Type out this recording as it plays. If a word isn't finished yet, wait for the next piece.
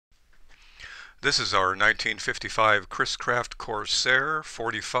This is our 1955 Chris Craft Corsair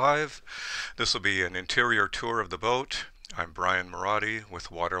 45. This will be an interior tour of the boat. I'm Brian Marotti with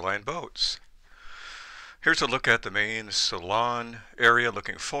Waterline Boats. Here's a look at the main salon area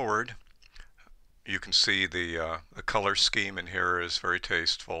looking forward. You can see the color scheme in here is very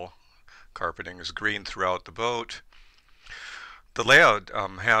tasteful. Carpeting is green throughout the boat. The layout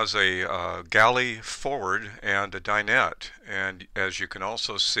has a galley forward and a dinette, and as you can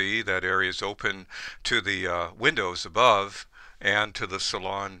also see, that area is open to the windows above and to the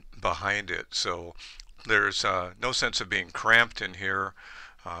salon behind it. So there's no sense of being cramped in here.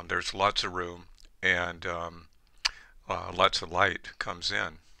 There's lots of room, and lots of light comes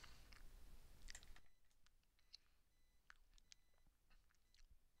in.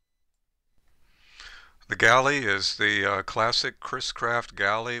 The galley is the classic Chris Craft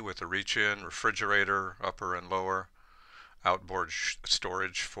galley with a reach-in refrigerator, upper and lower, outboard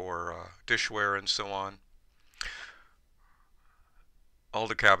storage for dishware and so on. All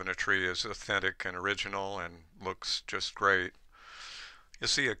the cabinetry is authentic and original and looks just great. You'll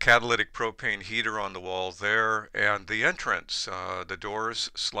see a catalytic propane heater on the wall there, and the entrance, the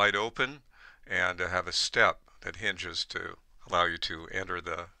doors slide open and have a step that hinges to allow you to enter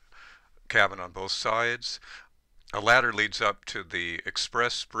the cabin on both sides. A ladder leads up to the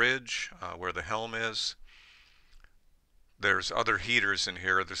express bridge where the helm is. There's other heaters in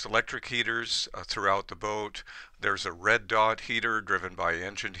here. There's electric heaters throughout the boat. There's a red dot heater driven by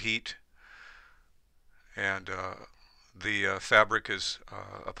engine heat. And the fabric is,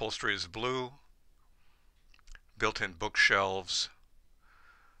 upholstery is blue. Built-in bookshelves.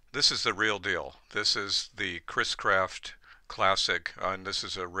 This is the real deal. This is the Chris Craft Classic, and this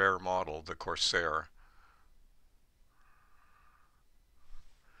is a rare model, the Corsair.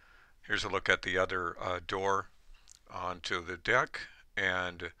 Here's a look at the other door onto the deck,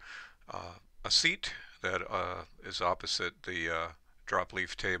 and a seat that is opposite the drop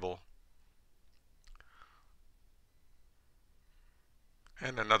leaf table.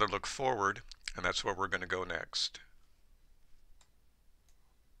 And another look forward, and that's where we're going to go next.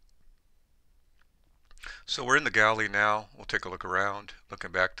 So we're in the galley now. We'll take a look around,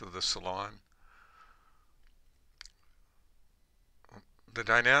 looking back to the salon. The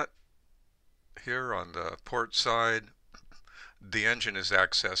dinette here on the port side, the engine is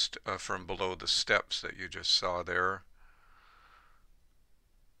accessed from below the steps that you just saw there.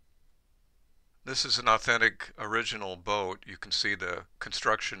 This is an authentic original boat. You can see the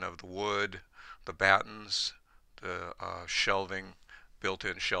construction of the wood, the battens, the shelving,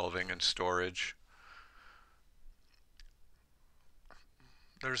 built-in shelving and storage.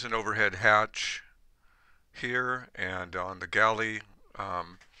 There's an overhead hatch here, and on the galley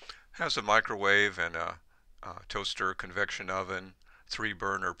has a microwave and a toaster convection oven,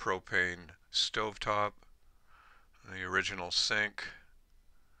 3-burner propane stovetop, the original sink,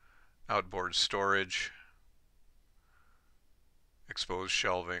 outboard storage, exposed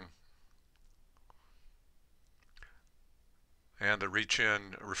shelving, and the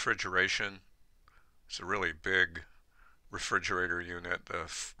reach-in refrigeration. It's a really big refrigerator unit. The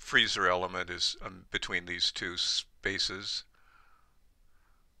freezer element is between these two spaces.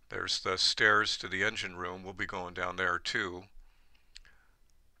 There's the stairs to the engine room. We'll be going down there too.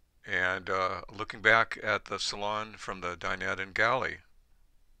 And looking back at the salon from the dinette and galley.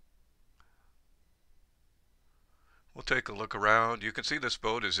 We'll take a look around. You can see this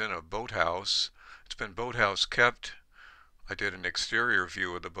boat is in a boathouse. It's been boathouse kept. I did an exterior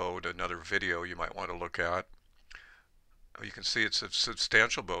view of the boat, another video you might want to look at. You can see it's a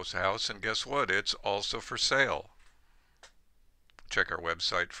substantial boathouse, and guess what? It's also for sale. Check our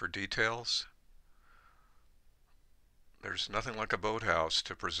website for details. There's nothing like a boathouse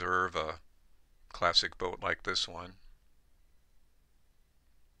to preserve a classic boat like this one.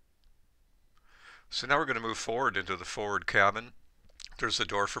 So now we're going to move forward into the forward cabin. There's a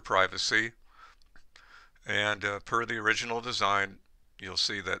door for privacy, and per the original design, you'll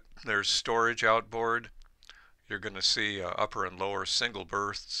see that there's storage outboard. You're going to see upper and lower single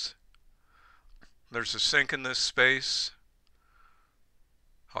berths. There's a sink in this space,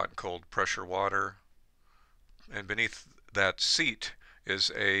 hot and cold pressure water, and beneath that seat is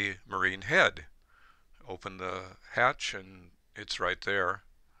a marine head. Open the hatch and it's right there.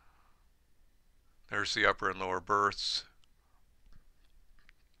 There's the upper and lower berths.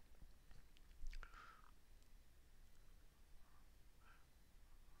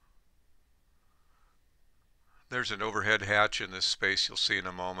 There's an overhead hatch in this space you'll see in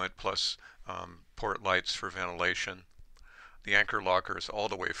a moment, plus port lights for ventilation. The anchor locker is all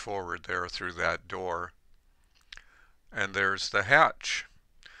the way forward there through that door. And there's the hatch.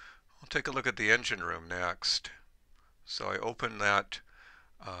 take a look at the engine room next. So I open that,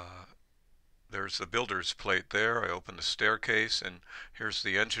 there's the builder's plate there. I open the staircase, and here's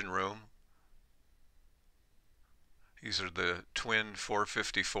the engine room. These are the twin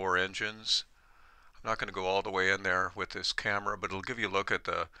 454 engines. I'm not going to go all the way in there with this camera, but it'll give you a look at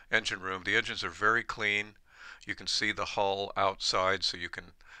the engine room. The engines are very clean. You can see the hull outside, so you can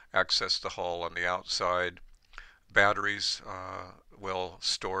access the hull on the outside. Batteries well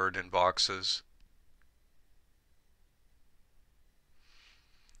stored in boxes.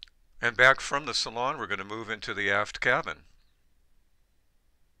 And back from the salon, we're going to move into the aft cabin.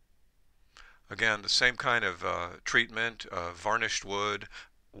 Again, the same kind of treatment, varnished wood,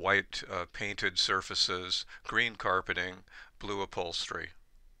 white painted surfaces, green carpeting, blue upholstery.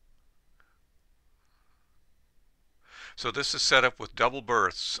 So this is set up with double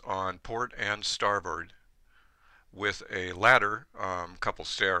berths on port and starboard, with a ladder, couple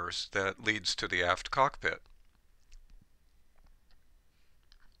stairs, that leads to the aft cockpit.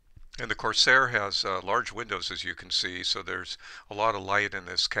 And the Corsair has large windows, as you can see, so there's a lot of light in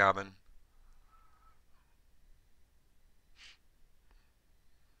this cabin.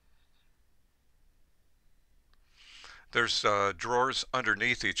 There's drawers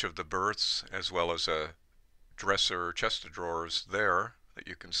underneath each of the berths, as well as a dresser, chest of drawers there that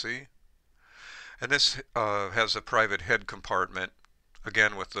you can see. And this has a private head compartment,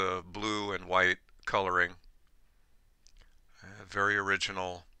 again with the blue and white coloring. Very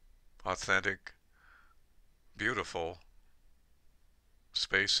original, authentic, beautiful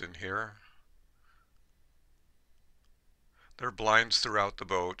space in here. There are blinds throughout the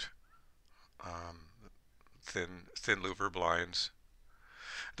boat, thin louver blinds.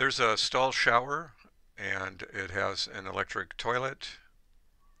 There's a stall shower, and it has an electric toilet.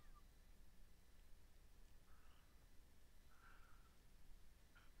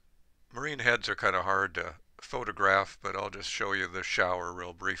 Marine heads are kind of hard to photograph, but I'll just show you the shower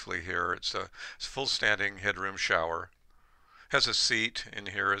real briefly here. It's a full standing headroom shower. Has a seat in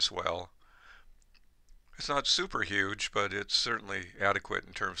here as well. It's not super huge, but it's certainly adequate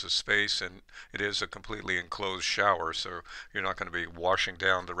in terms of space, and it is a completely enclosed shower, so you're not going to be washing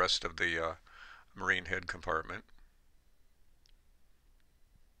down the rest of the marine head compartment.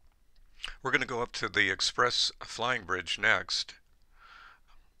 We're going to go up to the express flying bridge next.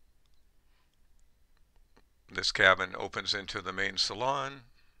 This cabin opens into the main salon,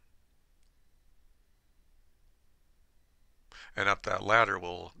 and up that ladder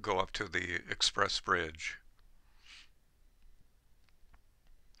we'll go up to the express bridge.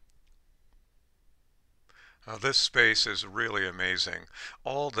 This space is really amazing.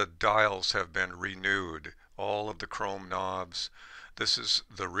 All the dials have been renewed, all of the chrome knobs. This is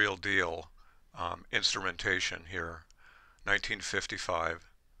the real deal instrumentation here, 1955,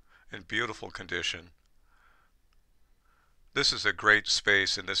 in beautiful condition. This is a great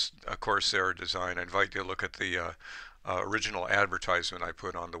space in this Corsair design. I invite you to look at the original advertisement I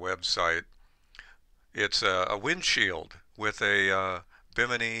put on the website. It's a windshield with a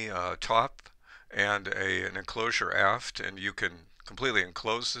bimini top and an enclosure aft, and you can completely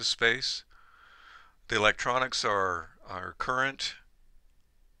enclose this space. The electronics are current.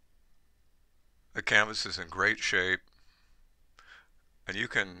 The canvas is in great shape, and you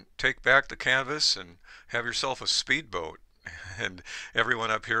can take back the canvas and have yourself a speedboat, and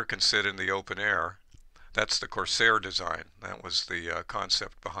everyone up here can sit in the open air. That's the Corsair design. That was the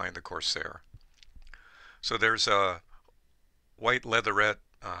concept behind the Corsair. So there's a white leatherette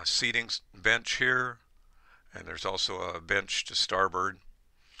seating bench here, and there's also a bench to starboard,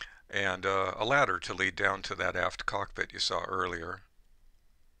 and a ladder to lead down to that aft cockpit you saw earlier.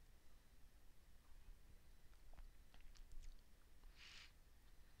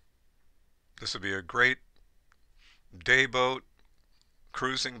 This would be a great day boat,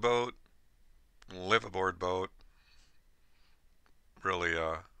 cruising boat, live aboard boat. Really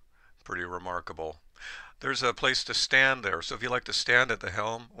pretty remarkable. There's a place to stand there, so if you like to stand at the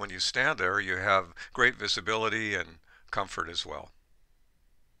helm, when you stand there you have great visibility and comfort as well.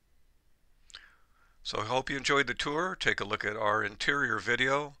 So I hope you enjoyed the tour. Take a look at our interior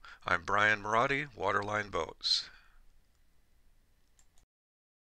video. I'm Brian Marotti, Waterline Boats.